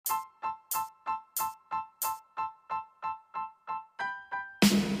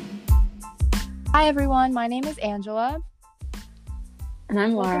Hi everyone, my name is Angela. And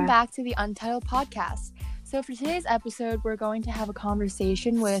I'm Laura. Welcome back to the Untitled Podcast. So for today's episode, we're going to have a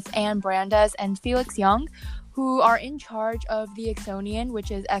conversation with Anne Brandes and Felix Yeung, who are in charge of the Exonian,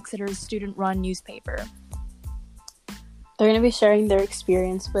 which is Exeter's student-run newspaper. They're going to be sharing their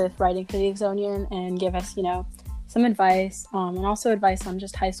experience with writing for the Exonian and give us, some advice, and also advice on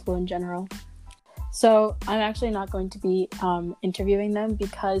just high school in general. So I'm actually not going to be interviewing them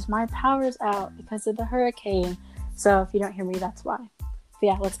because my power is out because of the hurricane. So if you don't hear me, that's why. But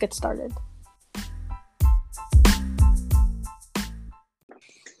yeah, let's get started. Okay,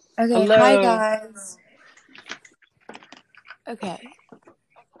 Hello. Hi guys. Okay.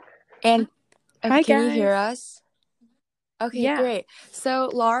 And Hi, can guys. you hear us? Okay, Yeah. Great. So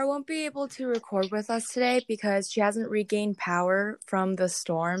Laura won't be able to record with us today because she hasn't regained power from the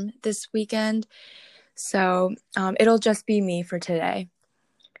storm this weekend. So it'll just be me for today.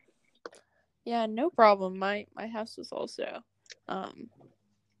 Yeah, no problem. My house was also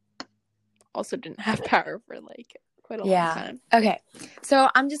didn't have power for quite a long time. Okay. So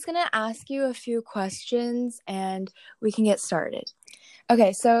I'm just going to ask you a few questions and we can get started.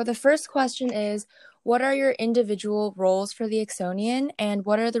 Okay, so the first question is, what are your individual roles for the Exonian and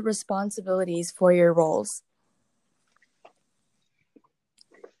what are the responsibilities for your roles?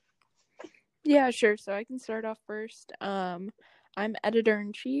 Yeah, sure. So I can start off first. I'm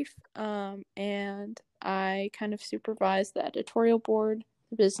editor-in-chief, and I kind of supervise the editorial board,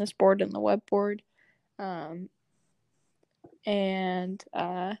 the business board, and the web board, and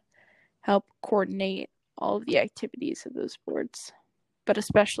help coordinate all of the activities of those boards, but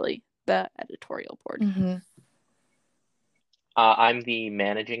especially the editorial board. Mm-hmm. I'm the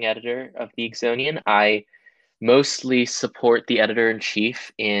managing editor of the Exonian. I mostly support the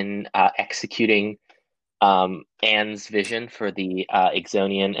editor-in-chief in executing Anne's vision for the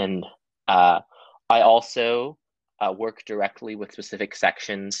Exonian, and I also work directly with specific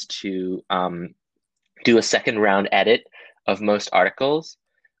sections to do a second round edit of most articles.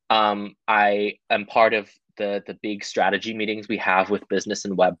 I am part of the big strategy meetings we have with business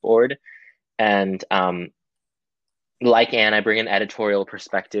and web board, and like Anne, I bring an editorial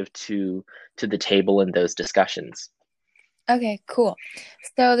perspective to the table in those discussions. Okay, cool.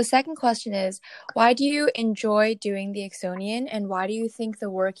 So the second question is, why do you enjoy doing the Exonian and why do you think the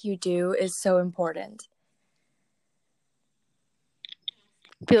work you do is so important?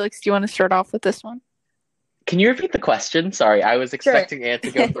 Felix, do you want to start off with this one? Can you repeat the question? Sorry, I was expecting Anne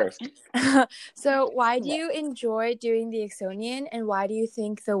to go first. So why do you enjoy doing the Exonian and why do you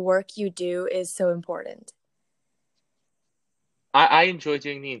think the work you do is so important? I enjoy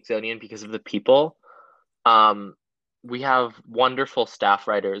doing the Exonian because of the people. We have wonderful staff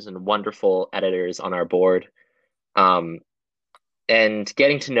writers and wonderful editors on our board. And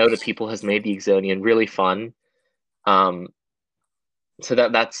getting to know the people has made the Exonian really fun. So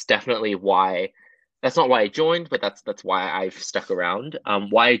that's definitely why. That's not why I joined, but that's why I've stuck around.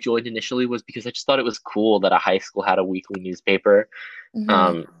 Why I joined initially was because I just thought it was cool that a high school had a weekly newspaper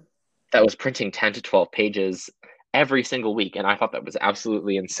that was printing 10 to 12 pages every single week, and I thought that was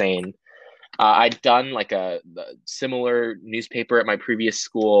absolutely insane. I'd done a similar newspaper at my previous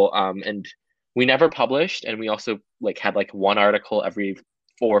school, and we never published, and we also had one article every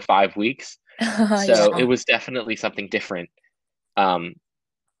 4 or 5 weeks. So It was definitely something different. And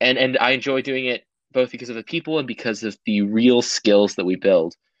I enjoy doing it both because of the people and because of the real skills that we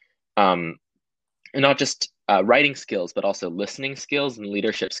build. And not just writing skills, but also listening skills and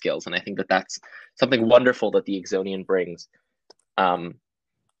leadership skills. And I think that that's something wonderful that the Exonian brings. And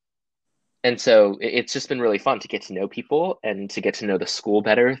so it's just been really fun to get to know people and to get to know the school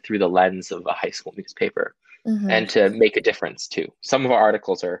better through the lens of a high school newspaper and to make a difference too. Some of our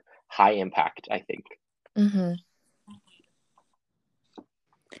articles are high impact, I think.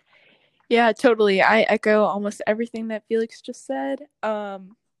 Yeah, totally. I echo almost everything that Felix just said.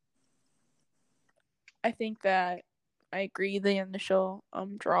 I think that I agree the initial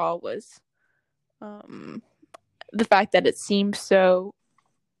draw was the fact that it seemed so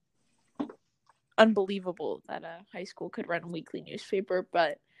unbelievable that a high school could run a weekly newspaper,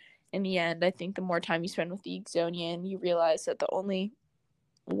 but in the end, I think the more time you spend with the Exonian, you realize that the only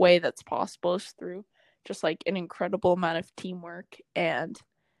way that's possible is through just an incredible amount of teamwork. And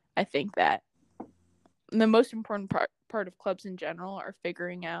I think that the most important part of clubs in general are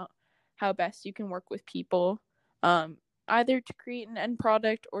figuring out how best you can work with people, either to create an end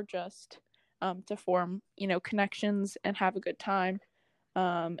product or just to form, connections and have a good time.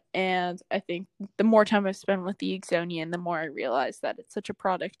 And I think the more time I've spent with the Exonian, the more I realize that it's such a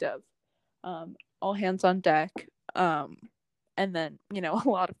product of all hands on deck, and then, a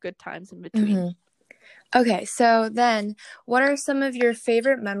lot of good times in between. Mm-hmm. Okay, so then what are some of your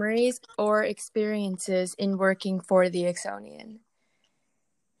favorite memories or experiences in working for the Exonian?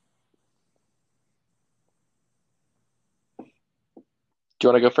 Do you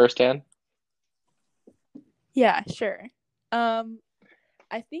want to go first, Anne? Yeah, sure.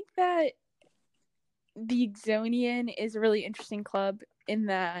 I think that the Exonian is a really interesting club in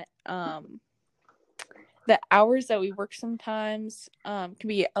that the hours that we work sometimes can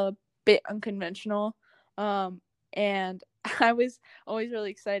be a bit unconventional. And I was always really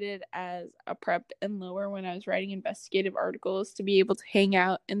excited as a prep and lower when I was writing investigative articles to be able to hang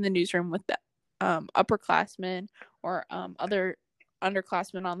out in the newsroom with the upperclassmen or other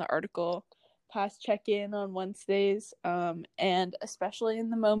underclassmen on the article, pass check-in on Wednesdays, and especially in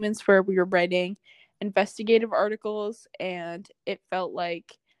the moments where we were writing investigative articles and it felt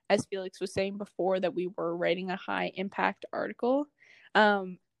like, as Felix was saying before, that we were writing a high impact article.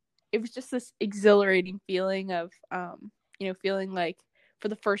 It was just this exhilarating feeling of, feeling like for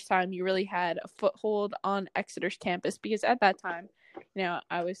the first time you really had a foothold on Exeter's campus, because at that time,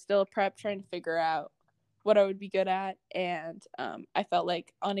 I was still a prep trying to figure out what I would be good at. And I felt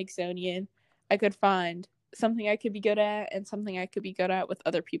like on Exonian, I could find something I could be good at and something I could be good at with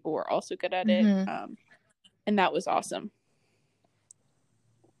other people who are also good at it. And that was awesome.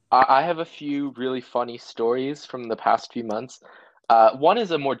 I have a few really funny stories from the past few months. One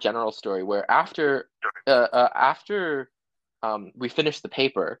is a more general story where after we finish the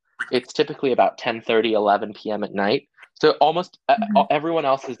paper, it's typically about 10:30, 11 p.m. at night. So almost everyone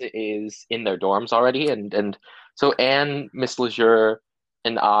else is in their dorms already, and so Anne, Miss Lejeune,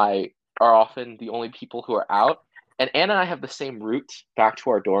 and I are often the only people who are out. And Anne and I have the same route back to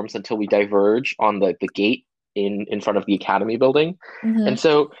our dorms until we diverge on the gate in front of the academy building. And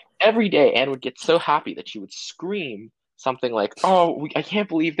so every day Anne would get so happy that she would scream something like, "Oh, I can't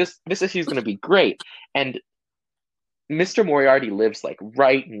believe this issue is going to be great." And Mr. Moriarty lives like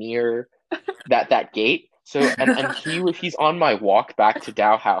right near that gate. So and he's on my walk back to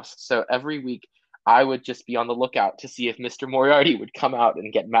Dow House. So every week I would just be on the lookout to see if Mr. Moriarty would come out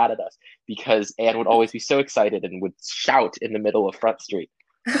and get mad at us, because Anne would always be so excited and would shout in the middle of Front Street.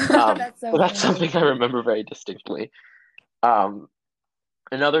 That's so So that's funny. something I remember very distinctly.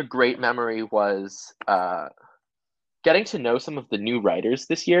 Another great memory was getting to know some of the new writers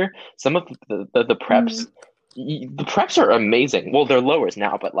this year. Some of the preps, the preps are amazing. Well, they're lowers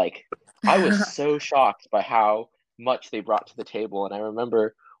now, but like I was so shocked by how much they brought to the table. And I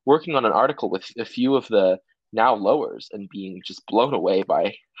remember working on an article with a few of the now lowers and being just blown away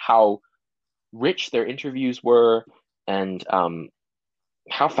by how rich their interviews were, and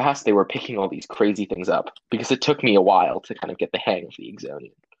how fast they were picking all these crazy things up, because it took me a while to kind of get the hang of the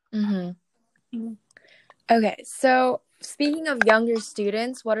Exonian. Okay, so speaking of younger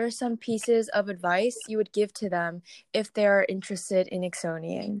students, what are some pieces of advice you would give to them if they are interested in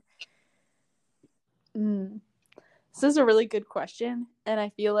Exonian? This is a really good question, and I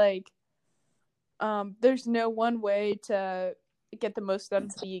feel like there's no one way to get the most out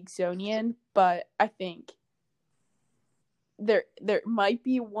of the Exonian, but I think there might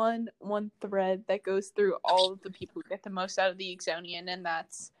be one thread that goes through all of the people who get the most out of the Exonian, and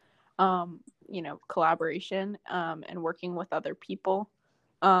that's collaboration and working with other people.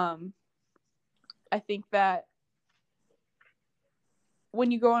 I think that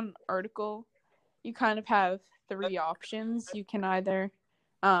when you go on an article, you kind of have three options. You can either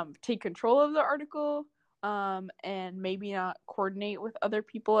take control of the article and maybe not coordinate with other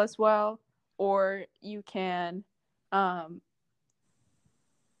people as well, or you can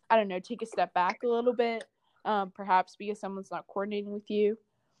take a step back a little bit, perhaps because someone's not coordinating with you,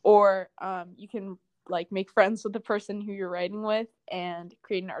 or you can make friends with the person who you're writing with and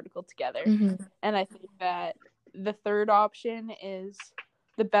create an article together. And I think that the third option is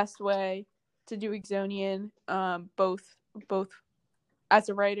the best way to do Exonian, both as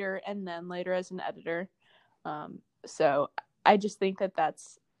a writer and then later as an editor. So I just think that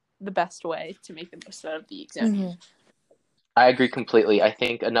that's the best way to make the most out of the Exonian. I agree completely. I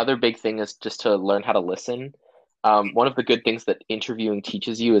think another big thing is just to learn how to listen. One of the good things that interviewing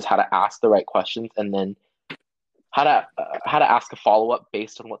teaches you is how to ask the right questions, and then how to ask a follow-up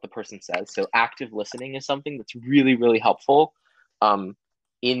based on what the person says. So active listening is something that's really, really helpful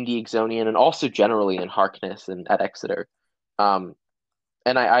in the Exonian, and also generally in Harkness and at Exeter. And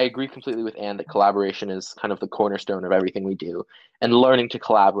I agree completely with Anne that collaboration is kind of the cornerstone of everything we do. And learning to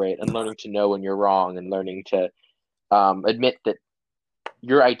collaborate and learning to know when you're wrong and learning to admit that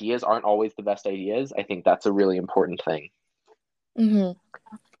your ideas aren't always the best ideas. I think that's a really important thing.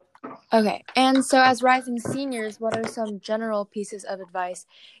 Okay, and so as rising seniors, what are some general pieces of advice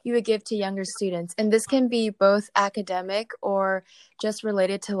you would give to younger students? And this can be both academic or just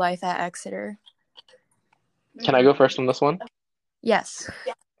related to life at Exeter. Can I go first on this one? Yes.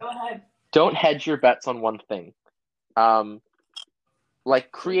 Go ahead. Don't hedge your bets on one thing.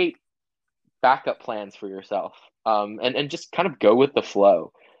 Like create backup plans for yourself. And just kind of go with the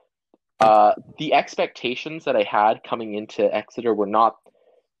flow. The expectations that I had coming into Exeter were not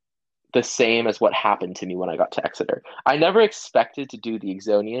the same as what happened to me when I got to Exeter. I never expected to do the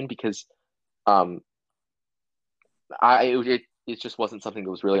Exonian because um, it just wasn't something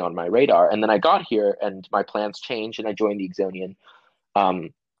that was really on my radar. And then I got here and my plans changed and I joined the Exonian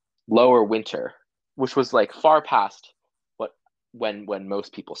lower winter, which was like far past when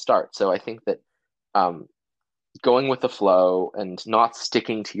most people start. So I think that going with the flow and not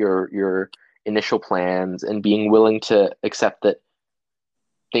sticking to your initial plans and being willing to accept that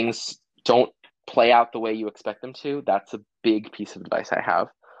things don't play out the way you expect them to, that's a big piece of advice I have.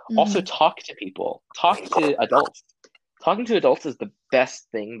 Mm-hmm. Also, talk to people, talk to adults. Talking to adults is the best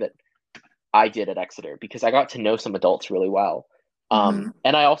thing that I did at Exeter because I got to know some adults really well. And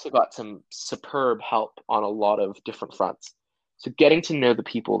I also got some superb help on a lot of different fronts. So getting to know the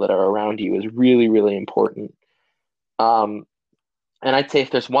people that are around you is really, really important. And I'd say if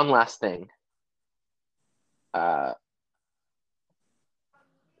there's one last thing,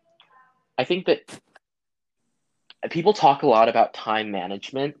 I think that people talk a lot about time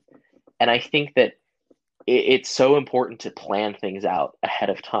management, and I think that it's so important to plan things out ahead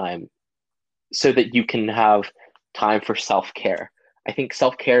of time so that you can have time for self-care. I think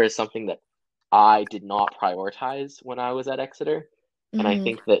self-care is something that I did not prioritize when I was at Exeter, and I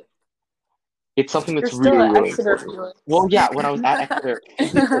think that it's something that's You're still really, at really Exeter, important. Felix. Well, yeah, when I was at Exeter,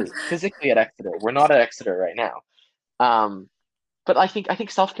 physically at Exeter. We're not at Exeter right now. But I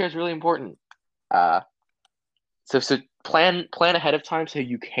think self-care is really important. So plan ahead of time so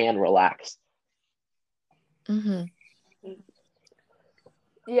you can relax. Mm-hmm.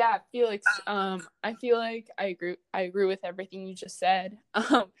 Yeah, Felix. I feel like I agree with everything you just said.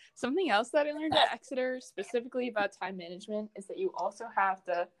 Something else that I learned at Exeter specifically about time management is that you also have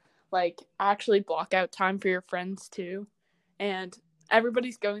to like actually block out time for your friends too. And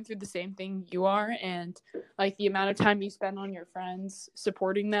everybody's going through the same thing you are, and like the amount of time you spend on your friends,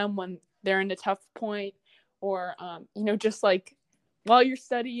 supporting them when they're in a tough point, or just like while you're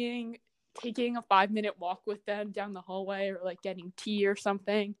studying, taking a 5-minute walk with them down the hallway or like getting tea or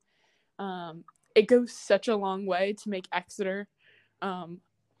something. It goes such a long way to make Exeter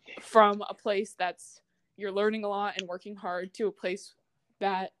from a place that's you're learning a lot and working hard to a place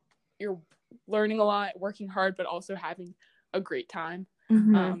that you're learning a lot, working hard, but also having a great time.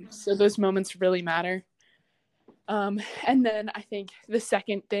 So those moments really matter. And then I think the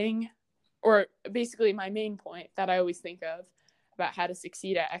second thing, or basically my main point that I always think of about how to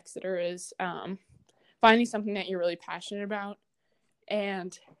succeed at Exeter is finding something that you're really passionate about.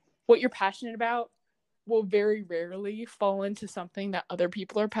 And what you're passionate about will very rarely fall into something that other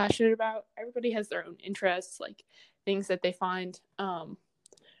people are passionate about. Everybody has their own interests, like things that they find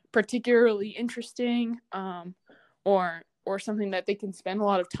particularly interesting, or something that they can spend a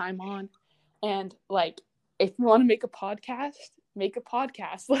lot of time on. And like, if you want to make a podcast.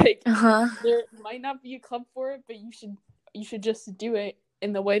 Like, there might not be a club for it, but you should just do it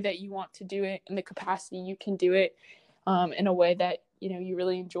in the way that you want to do it, in the capacity you can do it, in a way that you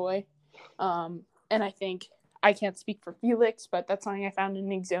really enjoy. And I think I can't speak for Felix, but that's something I found in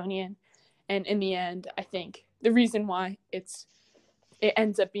Exonian. And in the end, I think the reason why it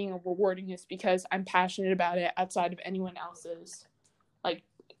ends up being rewarding is because I'm passionate about it outside of anyone else's, like,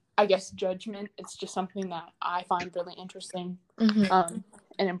 I guess, judgment. It's just something that I find really interesting and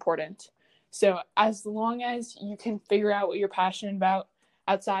important. So as long as you can figure out what you're passionate about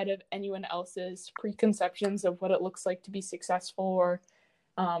outside of anyone else's preconceptions of what it looks like to be successful, or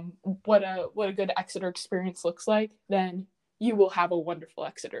what a good Exeter experience looks like, then you will have a wonderful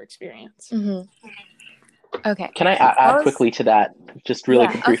Exeter experience. Okay. Can I add quickly to that, just really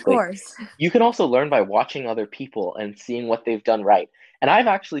briefly? Of course. You can also learn by watching other people and seeing what they've done right. And I've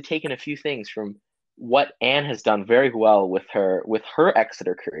actually taken a few things from what Anne has done very well with her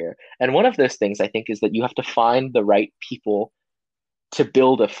Exeter career. And one of those things I think is that you have to find the right people to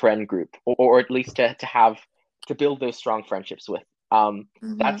build a friend group, or at least to build those strong friendships with.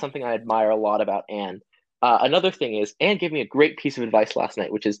 That's something I admire a lot about Anne. Another thing is Anne gave me a great piece of advice last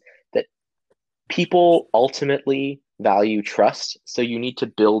night, which is that people ultimately value trust, so you need to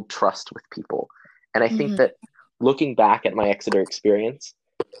build trust with people. And I think that looking back at my Exeter experience,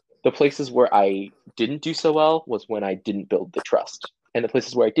 the places where I didn't do so well was when I didn't build the trust. and the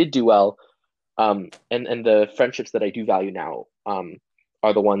places where I did do well, and the friendships that I do value now,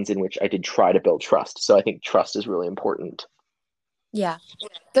 are the ones in which I did try to build trust. So I think trust is really important. Yeah,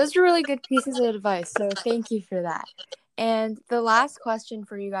 those are really good pieces of advice. So thank you for that. And the last question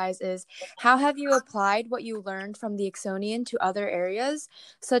for you guys is, how have you applied what you learned from the Exonian to other areas,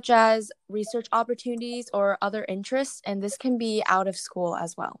 such as research opportunities or other interests? And this can be out of school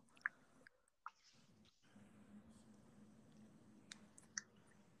as well.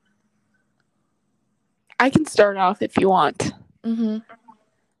 I can start off if you want.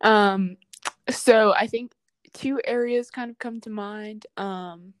 So I think two areas kind of come to mind.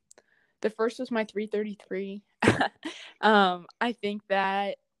 The first was my 333. I think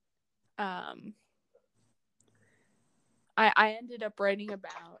that I ended up writing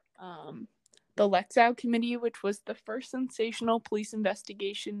about the Lexow Committee, which was the first sensational police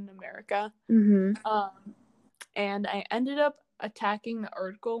investigation in America. And I ended up attacking the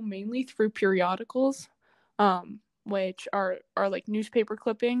article mainly through periodicals, which are like newspaper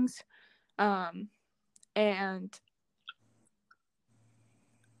clippings. And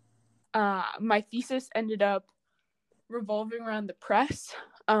my thesis ended up revolving around the press,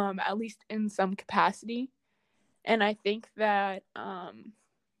 at least in some capacity. And I think that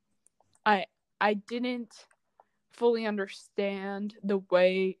I didn't fully understand the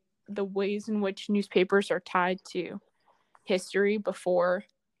ways in which newspapers are tied to history before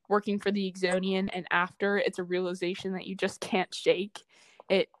working for the Exonian, and after. It's a realization that you just can't shake.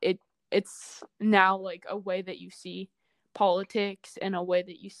 It's now like a way that you see politics and a way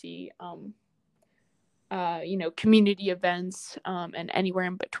that you see community events, and anywhere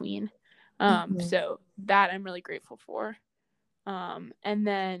in between. So that I'm really grateful for. And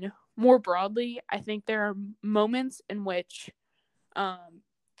then more broadly, I think there are moments in which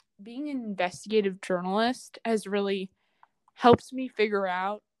being an investigative journalist has really helped me figure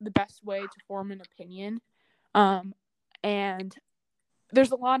out the best way to form an opinion. And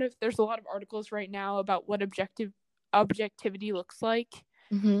there's a lot of articles right now about what objectivity looks like.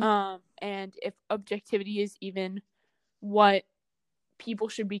 And if objectivity is even what people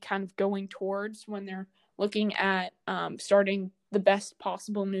should be kind of going towards when they're looking at starting the best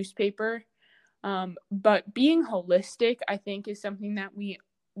possible newspaper. But being holistic, I think, is something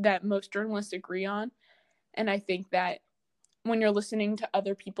that most journalists agree on. And I think that when you're listening to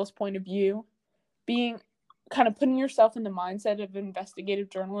other people's point of view, putting yourself in the mindset of investigative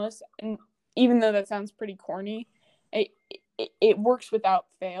journalists, and even though that sounds pretty corny, it works without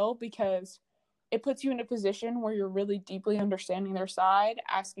fail, because it puts you in a position where you're really deeply understanding their side,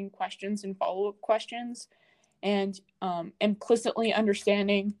 asking questions and follow-up questions, and implicitly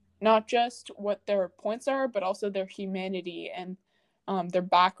understanding not just what their points are, but also their humanity and their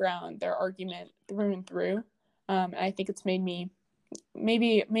background, their argument through and through. And I think it's made me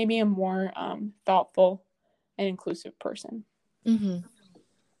maybe a more thoughtful and inclusive person.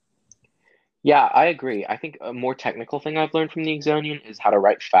 Yeah, I agree. I think a more technical thing I've learned from the Exonian is how to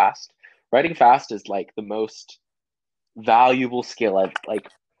write fast. Writing fast is like the most valuable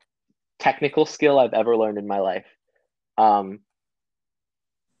technical skill I've ever learned in my life.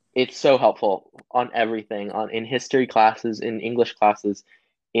 It's so helpful on everything, in history classes, in English classes,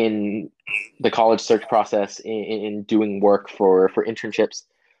 in the college search process, in doing work for internships.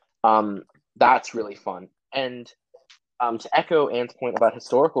 That's really fun. And to echo Anne's point about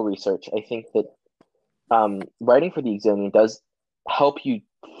historical research, I think that writing for the Exonian does help you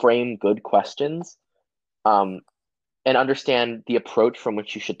frame good questions, and understand the approach from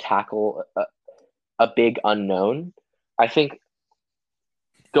which you should tackle a big unknown. I think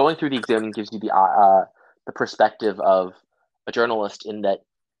going through the Exonian gives you the perspective of a journalist, in that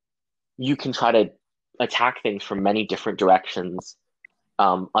you can try to attack things from many different directions,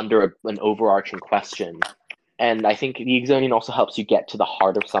 under an overarching question. And I think the Exonian also helps you get to the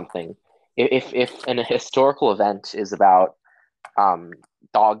heart of something. If a historical event is about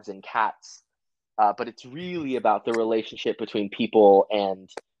dogs and cats, but it's really about the relationship between people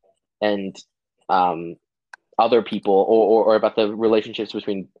and other people, or about the relationships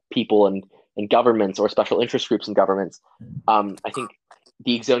between people and governments, or special interest groups and governments, I think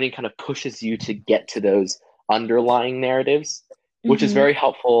the Exonian kind of pushes you to get to those underlying narratives, which is very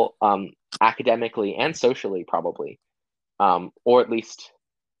helpful academically and socially, probably, or at least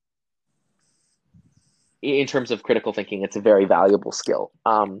in terms of critical thinking. It's a very valuable skill.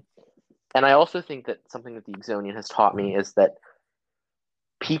 And I also think that something that the Exonian has taught me is that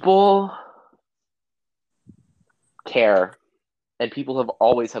people care, and people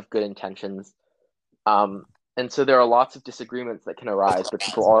always have good intentions. And so there are lots of disagreements that can arise, but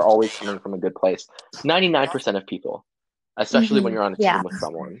people are always coming from a good place. 99% of people. especially when you're on a Yeah. team with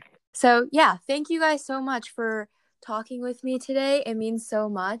someone. So, yeah, thank you guys so much for talking with me today. It means so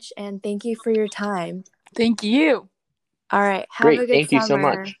much, and thank you for your time. Thank you. All right, have Great. a good Thank you so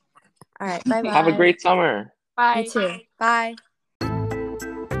summer. much. All right, bye-bye. Have a great summer. Bye. You too. Bye.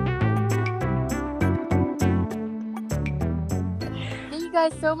 Thank you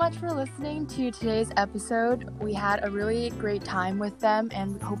guys so much for listening to today's episode. We had a really great time with them,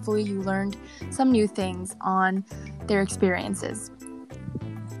 and hopefully you learned some new things on their experiences.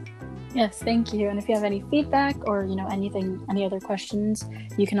 Yes, thank you. And if you have any feedback or, any other questions,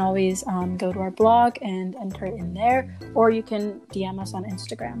 you can always go to our blog and enter it in there, or you can DM us on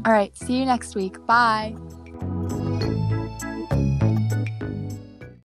Instagram. All right, see you next week. Bye.